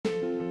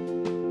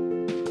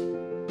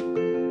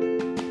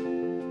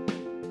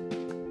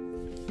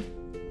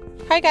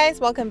Hi guys,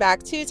 welcome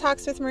back to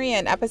Talks with Maria.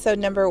 In episode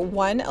number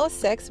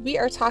 106, we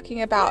are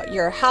talking about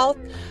your health,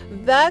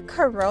 the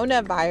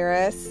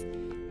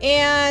coronavirus,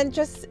 and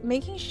just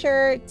making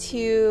sure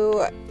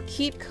to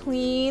keep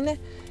clean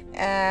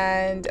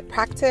and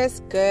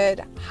practice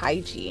good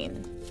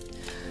hygiene.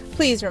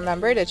 Please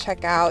remember to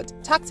check out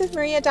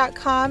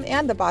talkswithmaria.com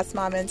and the Boss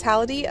Mom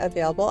Mentality,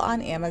 available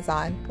on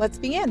Amazon. Let's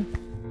begin.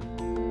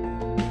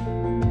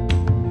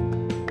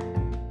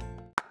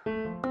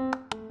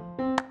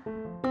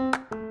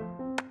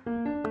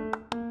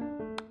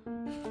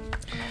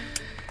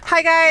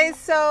 Hi guys,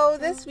 so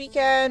this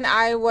weekend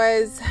I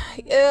was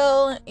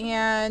ill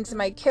and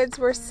my kids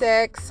were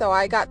sick, so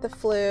I got the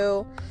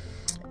flu.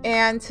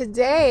 And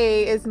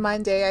today is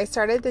Monday. I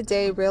started the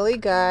day really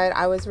good.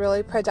 I was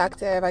really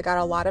productive. I got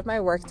a lot of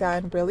my work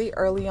done really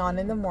early on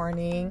in the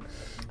morning.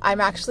 I'm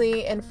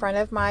actually in front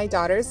of my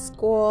daughter's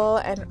school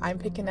and I'm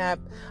picking up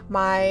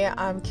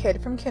my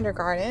kid from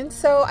kindergarten.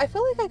 So I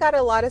feel like I got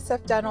a lot of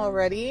stuff done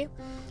already.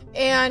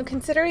 And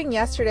considering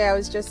yesterday I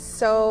was just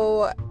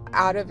so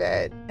out of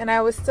it, and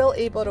I was still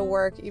able to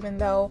work even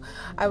though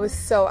I was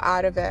so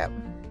out of it.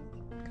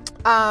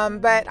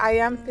 But I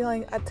am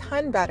feeling a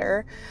ton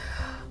better.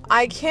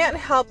 I can't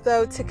help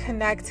though to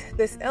connect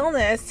this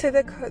illness to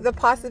the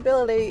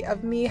possibility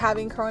of me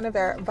having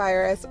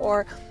coronavirus,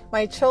 or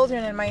my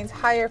children and my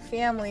entire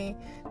family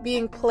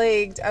being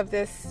plagued of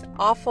this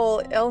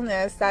awful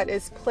illness that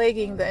is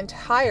plaguing the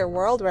entire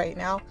world right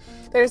now.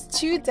 There's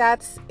 2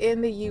 deaths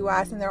in the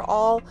U.S. and they're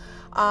all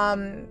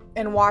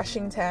in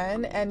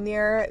Washington and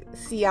near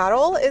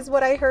Seattle is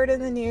what I heard in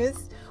the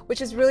news,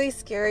 which is really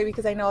scary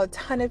because I know a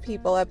ton of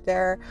people up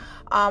there.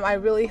 I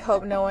really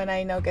hope no one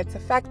I know gets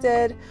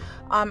affected.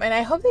 And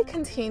I hope they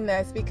contain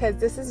this, because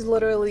this is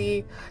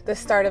literally the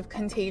start of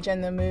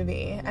Contagion, the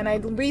movie. And I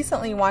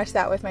recently watched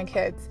that with my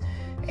kids.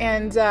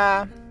 And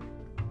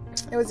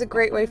it was a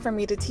great way for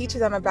me to teach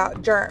them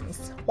about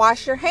germs.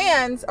 Wash your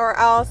hands or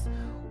else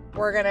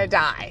we're going to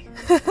die.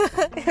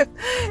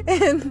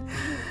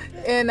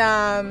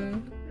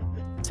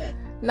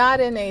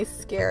 Not in a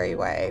scary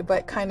way,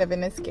 but kind of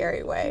in a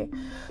scary way.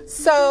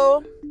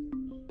 So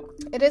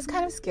it is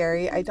kind of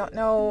scary. I don't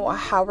know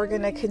how we're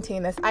going to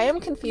contain this. I am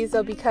confused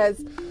though,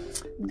 because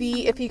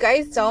if you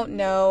guys don't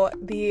know,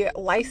 the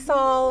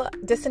Lysol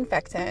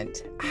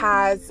disinfectant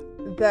has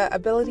the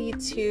ability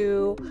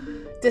to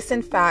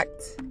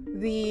disinfect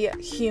the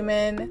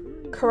human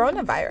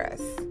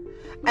coronavirus.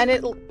 And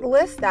it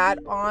lists that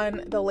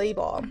on the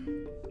label,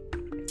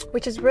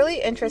 which is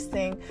really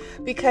interesting,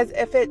 because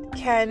if it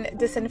can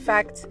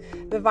disinfect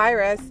the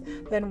virus,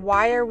 then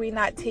why are we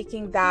not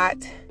taking that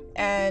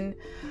and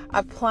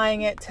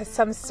applying it to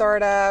some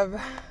sort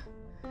of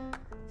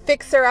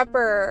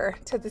fixer-upper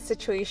to the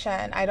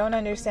situation? I don't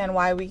understand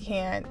why we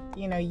can't,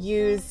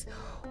 use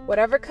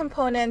whatever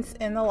components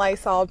in the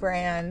Lysol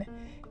brand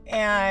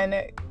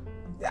and,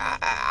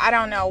 I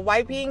don't know,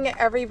 wiping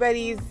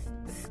everybody's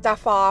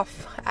stuff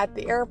off at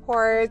the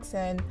airports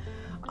and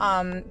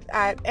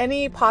at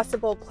any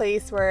possible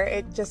place where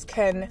it just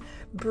can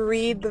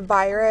breed the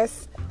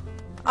virus.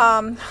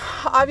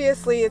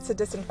 Obviously it's a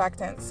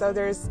disinfectant, so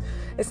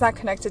it's not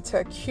connected to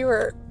a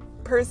cure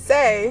per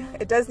se.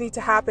 It does need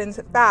to happen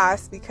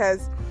fast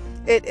because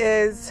it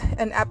is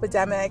an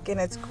epidemic and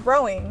it's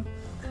growing.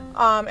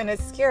 And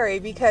it's scary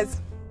because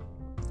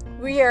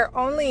we are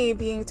only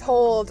being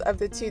told of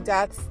the 2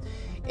 deaths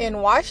in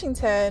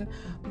Washington,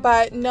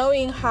 but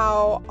knowing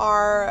how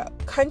our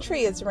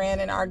country is ran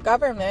and our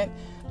government,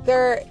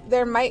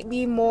 there might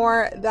be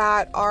more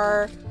that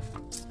are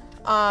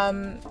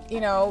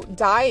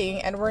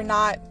dying, and we're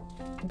not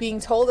being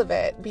told of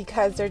it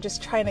because they're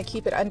just trying to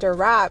keep it under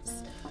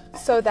wraps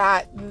so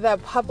that the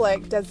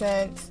public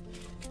doesn't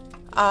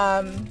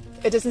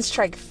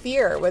strike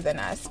fear within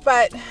us.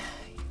 But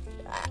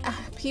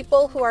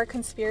people who are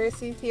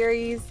conspiracy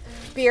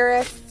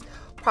theorists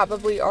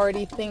probably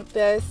already think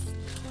this.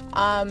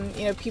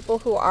 People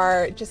who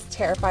are just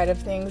terrified of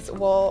things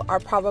are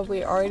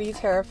probably already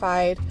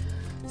terrified.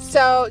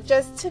 So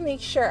just to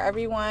make sure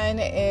everyone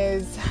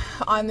is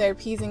on their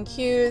P's and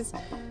Q's,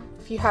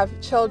 if you have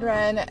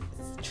children,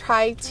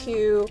 try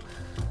to,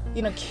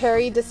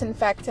 carry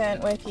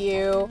disinfectant with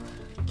you,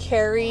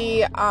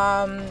 carry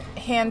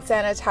hand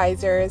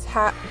sanitizers,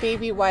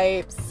 baby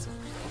wipes,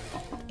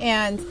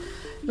 and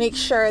make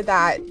sure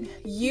that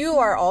you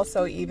are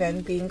also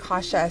even being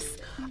cautious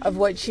of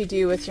what you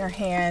do with your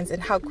hands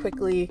and how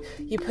quickly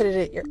you put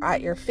it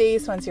at your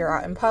face once you're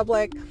out in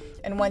public,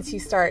 and once you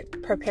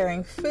start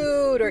preparing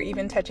food or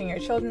even touching your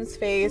children's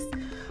face.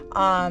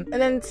 And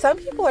then some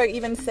people are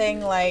even saying,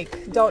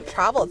 like, don't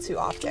travel too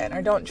often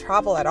or don't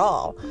travel at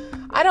all.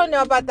 I don't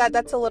know about that.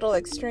 That's a little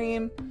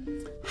extreme.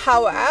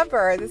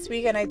 However, this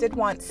weekend I did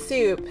want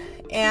soup,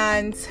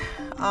 and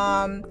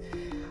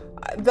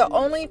the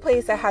only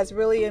place that has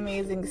really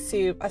amazing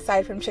soup,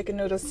 aside from chicken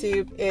noodle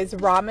soup, is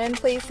ramen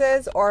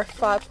places or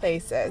pho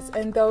places.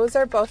 And those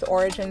are both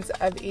origins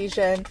of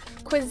Asian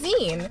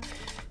cuisine.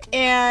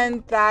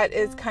 And that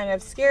is kind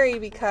of scary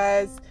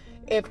because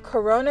if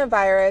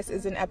coronavirus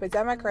is an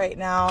epidemic right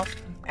now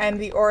and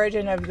the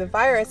origin of the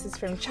virus is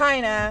from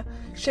China,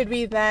 should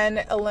we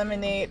then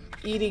eliminate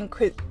eating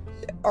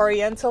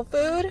Oriental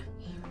food?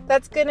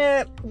 That's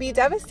gonna be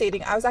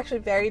devastating. I was actually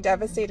very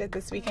devastated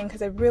this weekend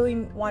because I really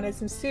wanted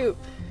some soup,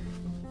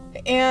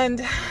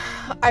 and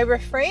I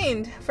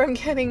refrained from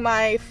getting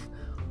my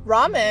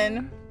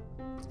ramen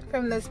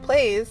from this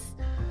place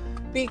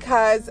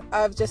because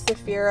of just the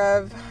fear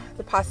of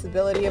the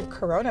possibility of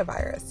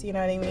coronavirus, you know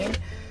what I mean?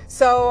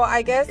 So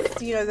I guess,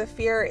 the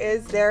fear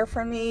is there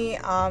for me.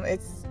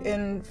 It's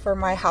for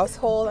my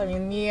household. I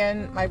mean, me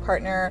and my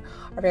partner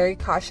are very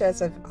cautious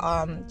of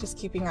just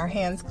keeping our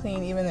hands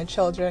clean, even the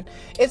children.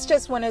 It's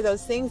just one of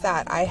those things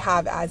that I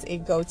have as a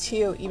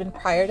go-to. Even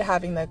prior to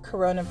having the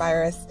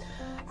coronavirus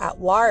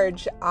at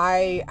large,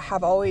 I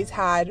have always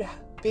had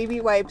baby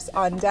wipes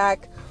on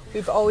deck.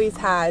 We've always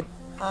had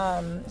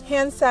hand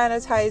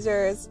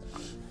sanitizers.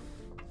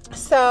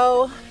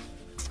 So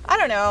I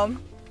don't know.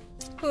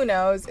 Who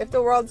knows if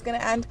the world's gonna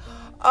end?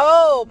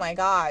 Oh my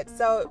God.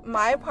 So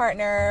my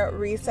partner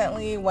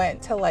recently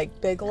went to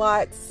Big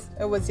Lots.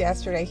 It was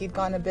yesterday. He'd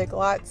gone to Big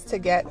Lots to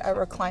get a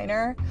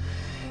recliner.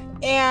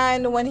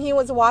 And when he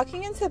was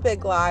walking into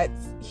Big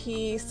Lots,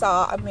 he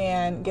saw a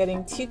man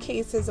getting 2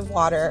 cases of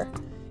water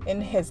in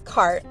his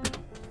cart.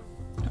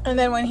 And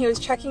then when he was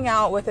checking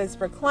out with his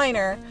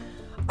recliner,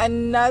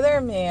 another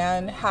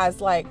man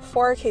has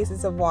 4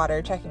 cases of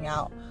water checking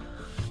out.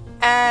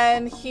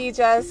 And he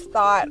just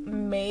thought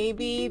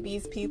maybe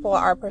these people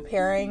are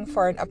preparing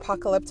for an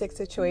apocalyptic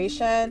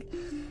situation.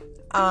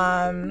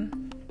 And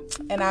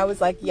I was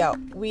like, yo,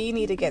 we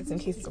need to get some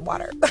cases of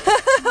water.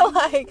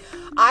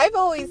 I've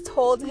always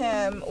told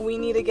him we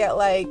need to get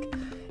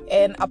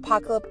an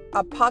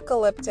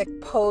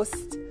apocalyptic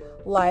post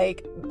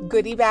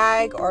goodie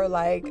bag or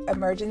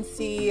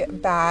emergency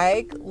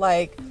bag,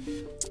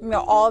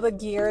 all the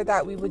gear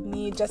that we would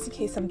need just in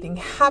case something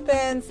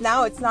happens.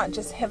 Now it's not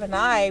just him and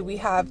I. We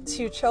have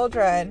 2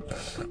 children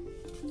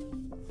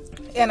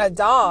and a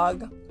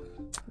dog.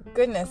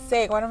 Goodness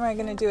sake, what am I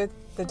going to do with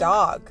the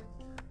dog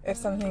if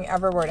something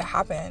ever were to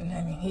happen?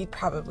 I mean, he'd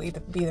probably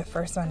be the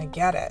first one to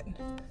get it,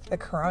 the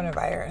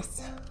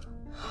coronavirus.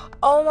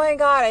 Oh my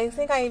God, I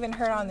think I even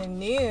heard on the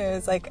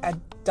news, a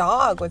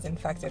dog was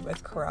infected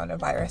with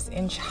coronavirus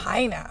in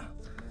China.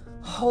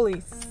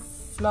 Holy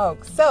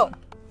smoke. So,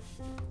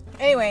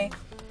 anyway,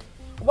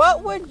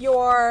 what would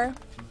your,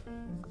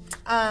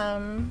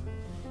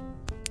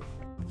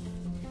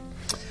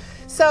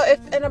 so if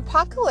an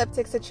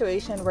apocalyptic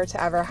situation were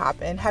to ever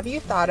happen, have you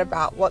thought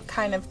about what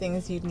kind of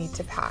things you'd need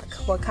to pack?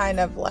 What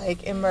kind of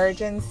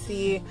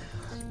emergency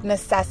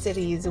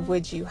necessities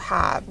would you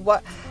have?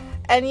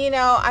 And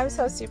I'm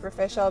so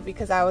superficial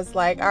because I was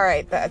like, all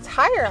right, the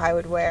attire I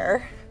would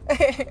wear,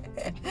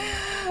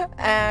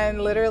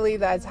 and literally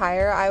the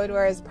attire I would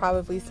wear is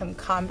probably some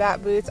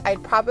combat boots.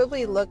 I'd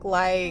probably look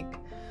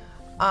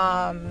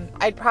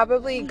I'd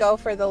probably go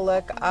for the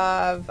look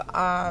of,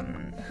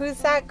 who's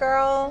that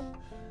girl?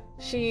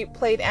 She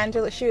was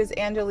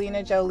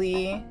Angelina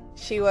Jolie.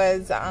 She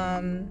was,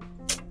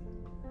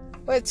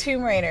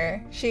 Tomb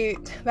Raider.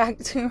 That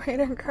Tomb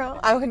Raider girl.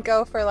 I would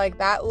go for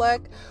that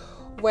look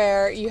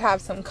where you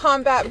have some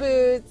combat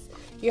boots,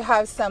 you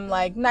have some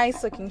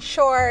nice looking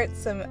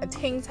shorts, a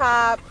tank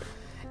top,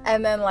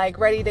 and then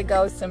ready to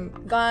go some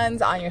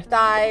guns on your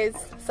thighs,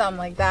 something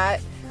like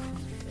that.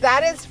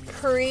 That is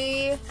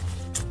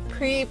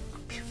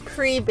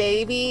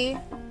pre-baby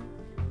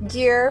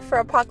gear for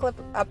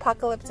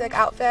apocalyptic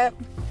outfit.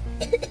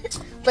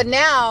 But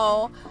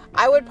now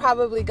I would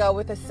probably go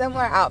with a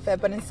similar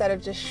outfit, but instead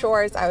of just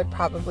shorts, I would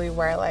probably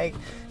wear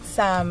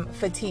some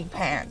fatigue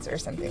pants or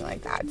something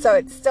like that. So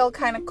it's still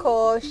kind of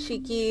cool,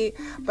 chicy,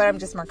 but I'm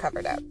just more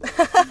covered up.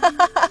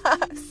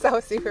 So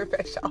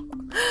superficial.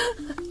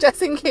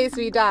 Just in case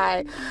we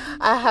die,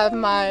 I have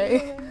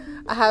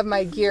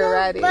my gear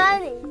ready.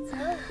 Funny.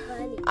 So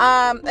funny.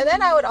 And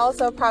then I would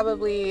also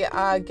probably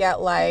get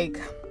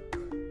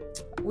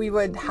we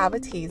would have a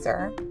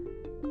taser.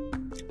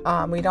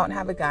 We don't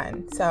have a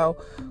gun, so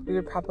we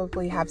would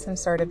probably have some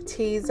sort of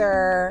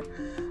taser,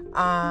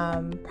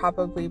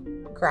 probably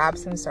grab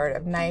some sort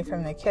of knife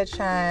from the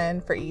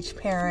kitchen for each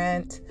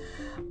parent.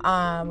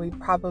 We'd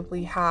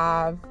probably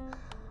have,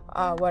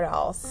 what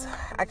else?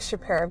 Extra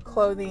pair of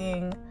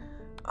clothing,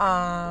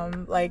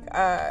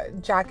 a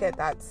jacket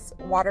that's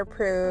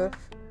waterproof.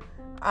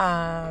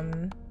 Yeah,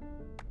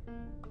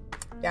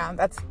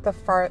 that's the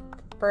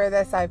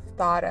furthest I've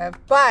thought of.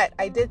 But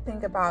I did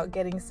think about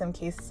getting some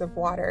cases of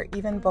water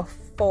even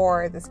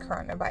before this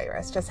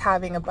coronavirus, just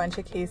having a bunch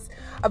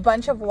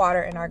of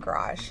water in our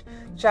garage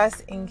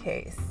just in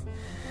case.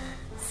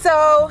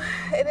 So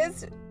it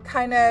is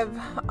kind of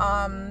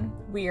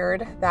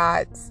weird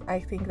that I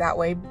think that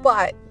way,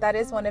 but that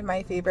is one of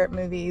my favorite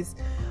movies,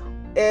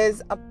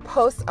 is a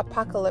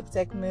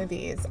post-apocalyptic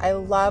movies. I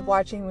love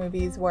watching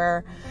movies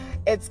where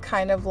it's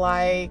kind of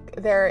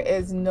there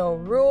is no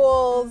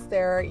rules.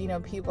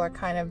 People are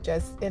kind of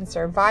just in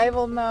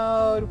survival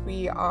mode.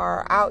 We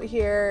are out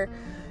here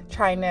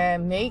trying to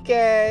make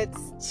it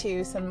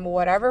to some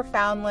whatever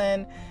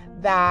foundland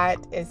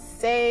that is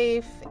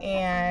safe,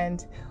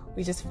 and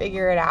we just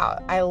figure it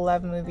out. I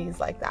love movies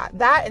like that.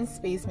 That and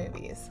space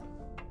movies.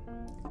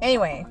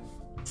 Anyway,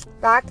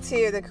 back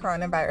to the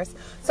coronavirus.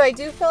 So I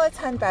do feel a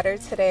ton better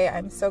today.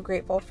 I'm so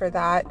grateful for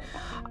that.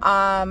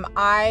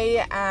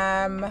 I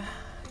am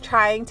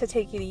trying to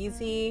take it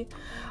easy.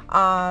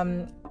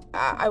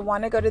 I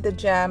want to go to the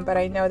gym, but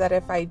I know that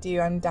if I do,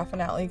 I'm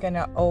definitely going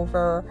to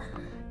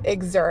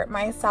overexert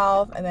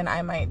myself, and then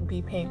I might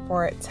be paying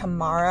for it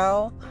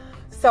tomorrow.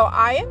 So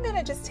I am going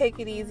to just take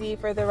it easy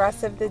for the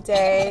rest of the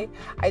day.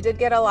 I did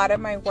get a lot of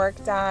my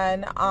work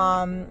done,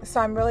 so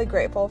I'm really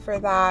grateful for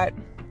that.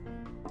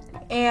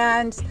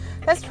 And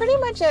that's pretty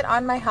much it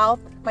on my health.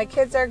 My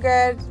kids are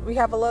good. We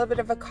have a little bit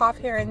of a cough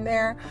here and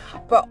there,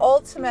 but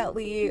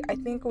ultimately, I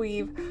think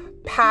we've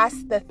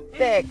passed the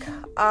thick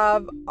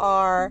of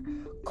our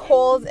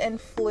colds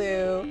and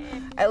flu,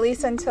 at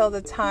least until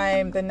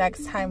the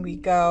next time we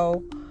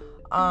go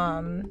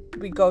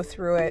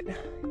through it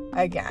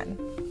again.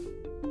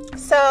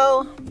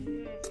 So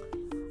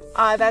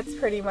that's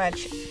pretty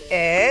much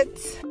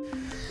it.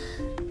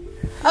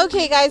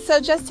 Okay, guys, so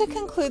just to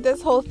conclude this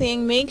whole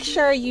thing, make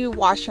sure you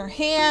wash your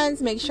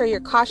hands. Make sure you're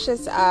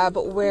cautious of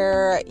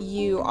where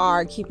you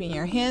are keeping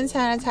your hand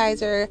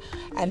sanitizer,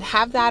 and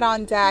have that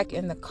on deck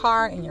in the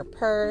car, in your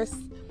purse.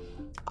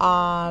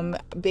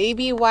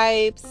 Baby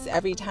wipes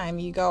every time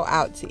you go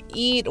out to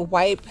eat.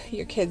 Wipe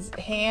your kids'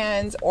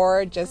 hands,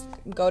 or just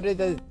go to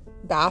the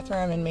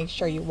bathroom and make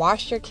sure you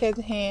wash your kids'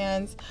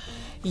 hands.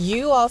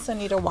 You also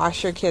need to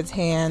wash your kids'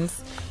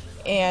 hands,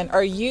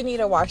 or you need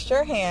to wash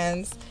your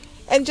hands.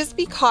 And just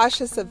be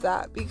cautious of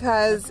that,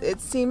 because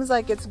it seems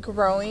like it's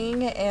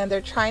growing and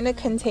they're trying to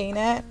contain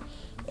it.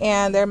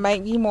 And there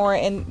might be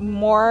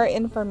more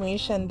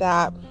information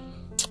that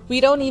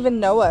we don't even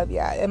know of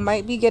yet. It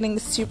might be getting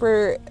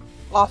super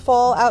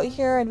awful out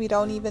here, and we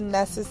don't even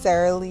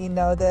necessarily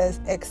know the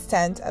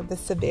extent of the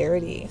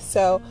severity.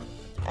 So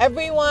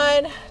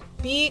everyone,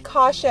 be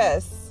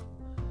cautious.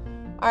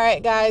 All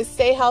right, guys,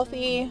 stay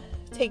healthy.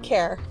 Take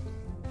care.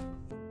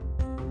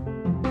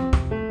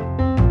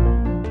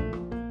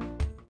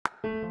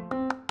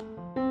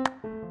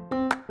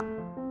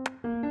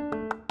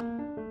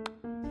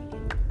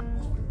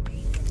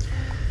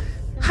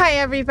 Hi,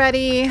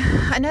 everybody.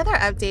 Another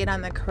update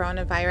on the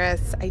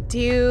coronavirus. I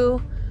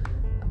do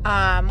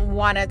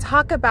want to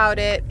talk about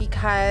it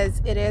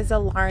because it is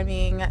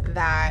alarming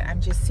that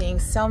I'm just seeing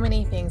so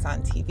many things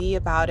on TV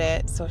about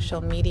it,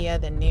 social media,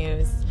 the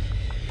news.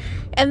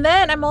 And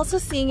then I'm also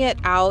seeing it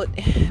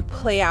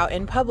play out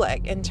in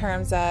public in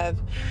terms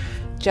of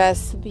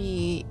just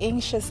the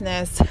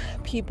anxiousness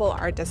people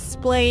are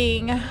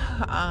displaying.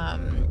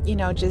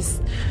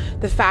 Just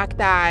the fact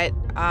that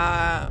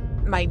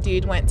my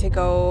dude went to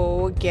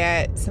go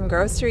get some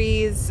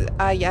groceries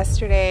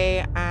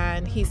yesterday,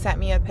 and he sent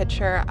me a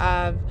picture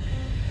of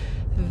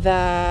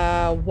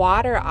the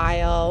water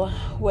aisle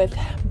with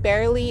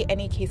barely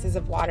any cases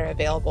of water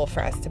available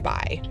for us to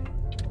buy.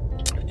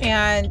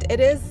 And it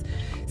is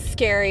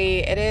scary.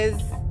 It is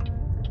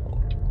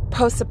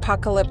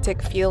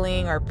post-apocalyptic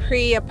feeling, or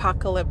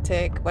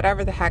pre-apocalyptic,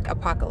 whatever the heck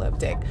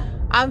apocalyptic.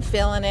 I'm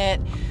feeling it.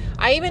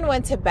 I even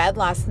went to bed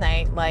last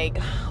night like,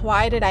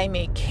 why did I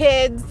make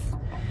kids?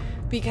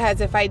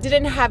 Because if I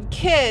didn't have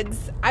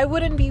kids, I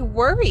wouldn't be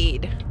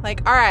worried.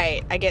 Like, all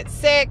right, I get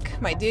sick,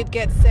 my dude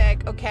gets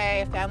sick,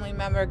 okay, a family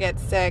member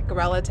gets sick, a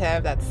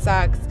relative, that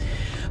sucks.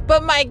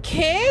 But my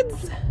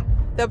kids,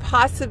 the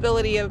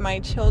possibility of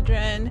my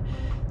children,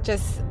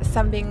 just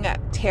something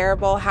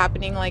terrible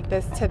happening like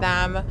this to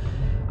them,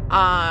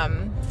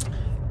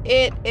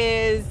 it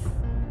is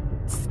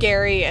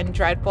scary and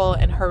dreadful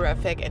and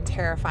horrific and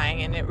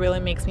terrifying, and it really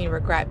makes me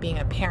regret being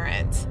a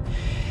parent.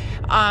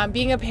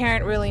 Being a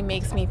parent really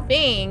makes me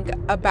think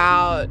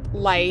about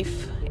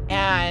life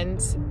and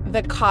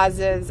the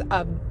causes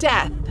of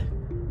death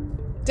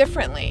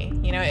differently.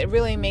 It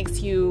really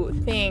makes you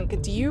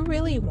think, do you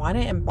really want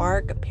to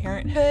embark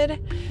parenthood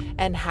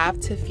and have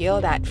to feel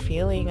that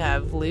feeling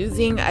of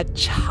losing a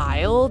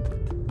child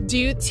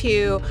due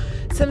to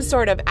some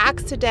sort of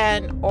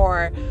accident,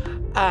 or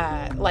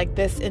like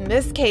this, in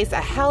this case,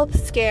 a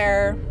health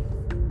scare,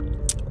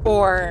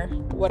 or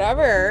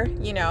whatever,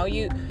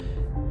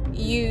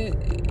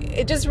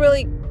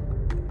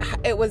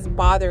 it was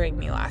bothering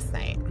me last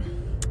night.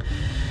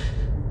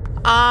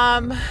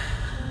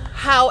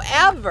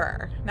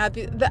 However, now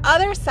the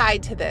other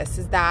side to this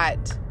is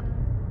that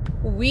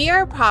we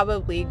are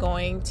probably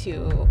going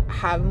to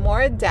have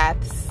more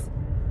deaths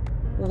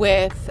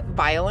with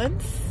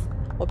violence.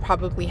 We'll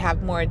probably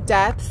have more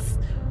deaths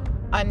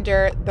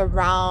under the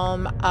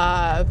realm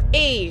of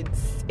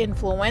AIDS,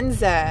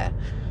 influenza,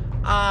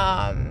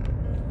 heart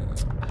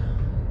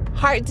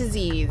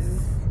disease,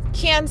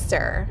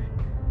 cancer.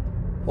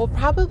 We'll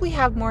probably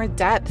have more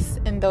deaths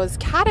in those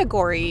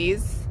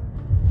categories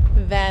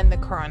than the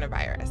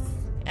coronavirus.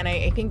 And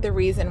I think the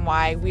reason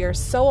why we are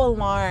so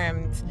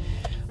alarmed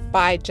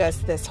by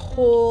just this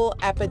whole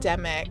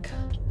epidemic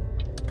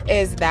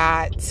is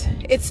that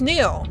it's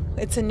new.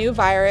 It's a new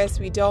virus.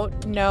 We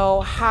don't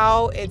know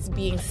how it's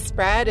being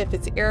spread, if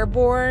it's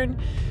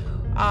airborne.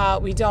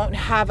 We don't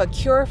have a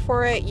cure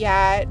for it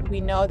yet.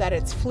 We know that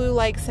it's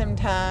flu-like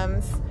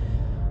symptoms,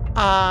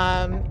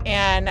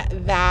 and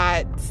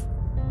that,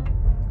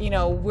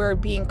 we're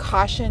being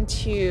cautioned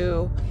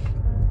to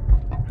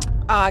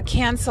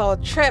cancel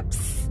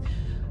trips.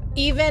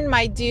 Even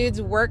my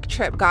dude's work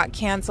trip got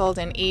canceled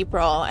in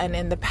April, and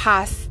in the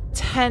past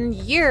 10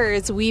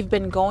 years, we've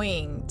been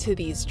going to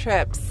these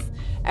trips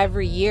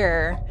every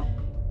year.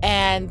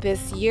 And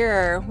this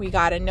year, we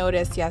got a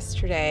notice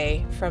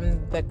yesterday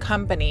from the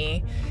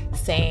company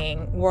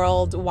saying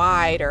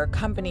worldwide or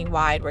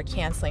company-wide, we're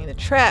canceling the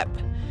trip.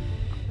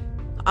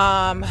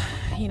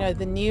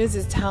 The news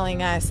is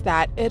telling us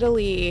that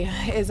Italy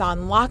is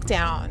on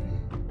lockdown.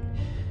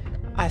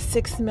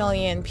 6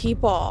 million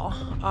people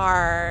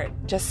are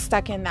just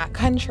stuck in that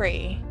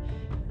country.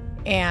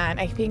 And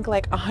I think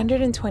like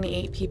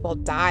 128 people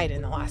died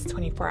in the last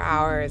 24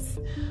 hours.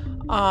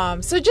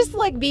 So just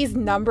like these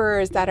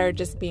numbers that are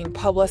just being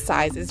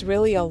publicized is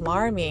really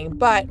alarming,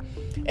 but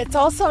it's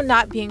also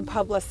not being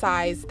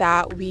publicized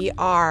that we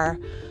are,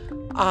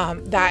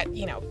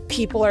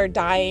 people are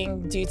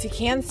dying due to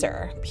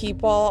cancer.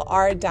 People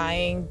are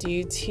dying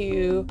due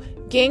to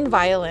gang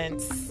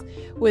violence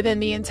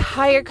within the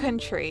entire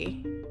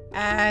country.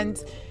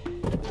 And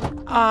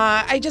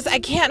I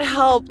can't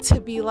help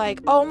to be like,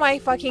 oh my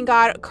fucking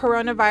God,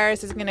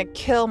 coronavirus is going to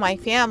kill my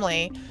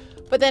family.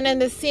 But then in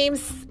the same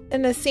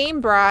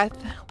breath,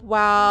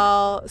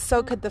 well,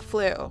 so could the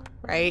flu,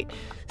 right?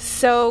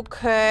 So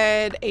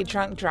could a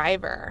drunk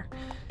driver.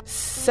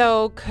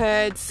 So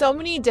could so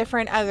many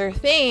different other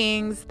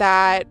things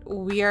that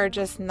we are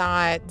just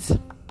not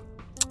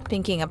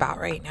thinking about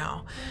right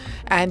now.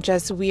 And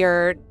we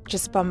are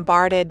just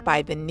bombarded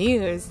by the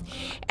news,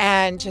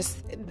 and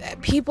just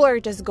people are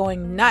just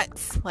going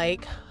nuts.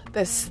 Like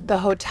the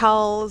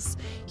hotels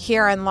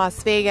here in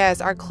Las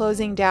Vegas are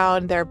closing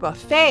down their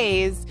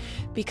buffets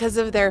because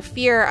of their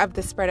fear of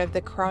the spread of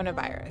the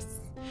coronavirus.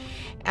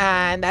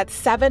 And that's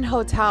 7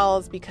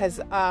 hotels because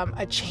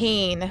a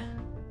chain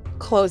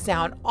closed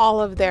down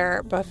all of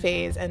their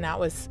buffets, and that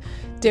was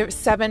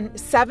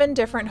seven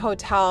different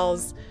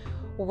hotels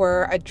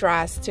were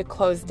addressed to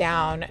close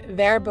down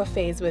their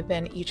buffets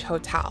within each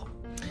hotel.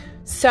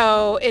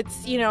 So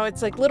it's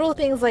like little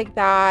things like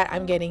that.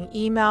 I'm getting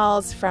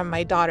emails from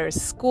my daughter's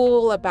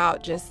school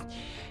about just,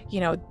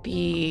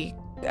 the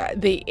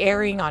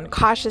erring on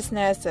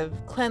cautiousness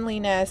of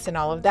cleanliness and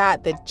all of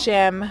that. The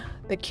gym,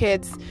 the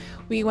kids,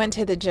 we went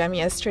to the gym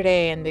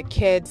yesterday, and the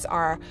kids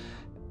are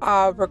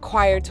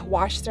required to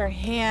wash their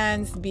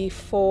hands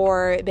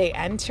before they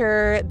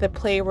enter the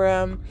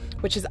playroom,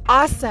 which is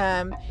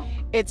awesome.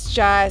 It's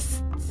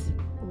just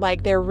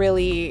like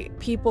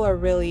people are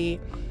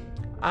really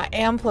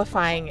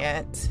amplifying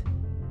it,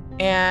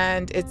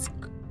 and it's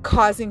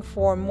causing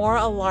for more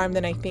alarm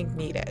than I think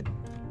needed.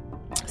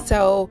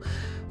 So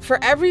for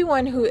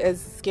everyone who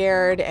is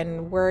scared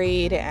and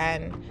worried,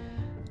 and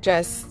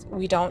just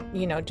you don't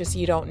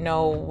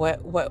know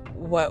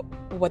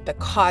what the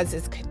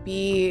causes could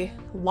be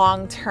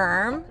long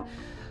term,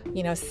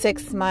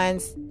 6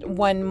 months,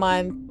 1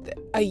 month,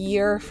 a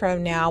year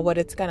from now, what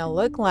it's going to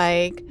look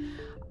like.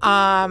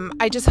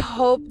 I just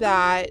hope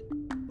that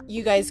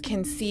you guys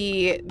can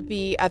see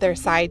the other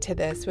side to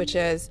this, which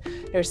is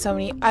there's so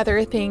many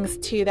other things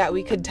too that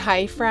we could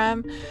die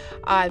from,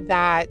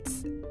 that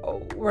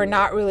we're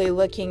not really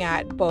looking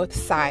at both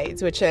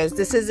sides, which is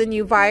this is a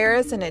new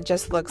virus, and it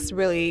just looks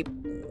really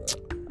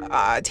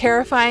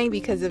terrifying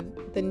because of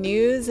the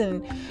news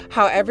and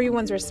how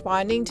everyone's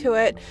responding to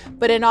it.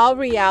 But in all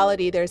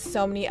reality, there's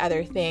so many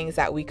other things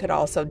that we could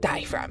also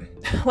die from.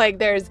 Like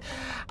there's,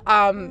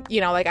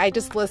 like I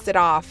just listed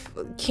off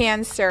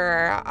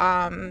cancer,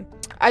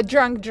 a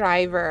drunk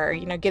driver,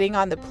 getting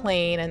on the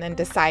plane and then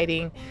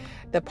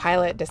the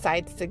pilot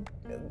decides to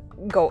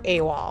go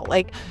AWOL.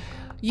 Like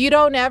you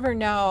don't ever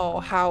know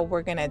how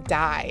we're going to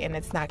die, and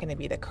it's not going to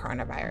be the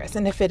coronavirus.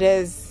 And if it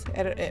is,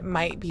 it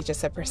might be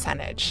just a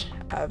percentage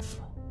of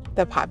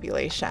the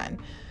population.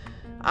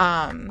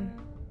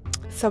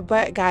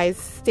 But guys,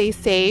 stay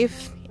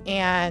safe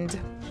and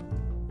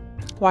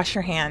wash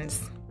your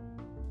hands.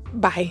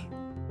 Bye.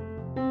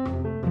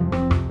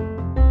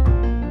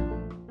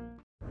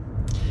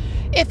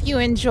 If you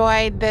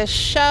enjoyed this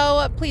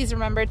show, please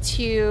remember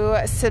to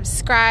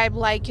subscribe,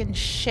 like, and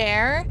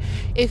share.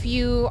 If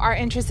you are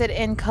interested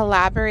in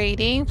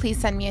collaborating, please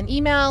send me an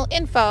email,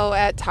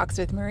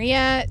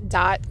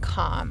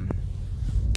 info@talkswithmaria.com.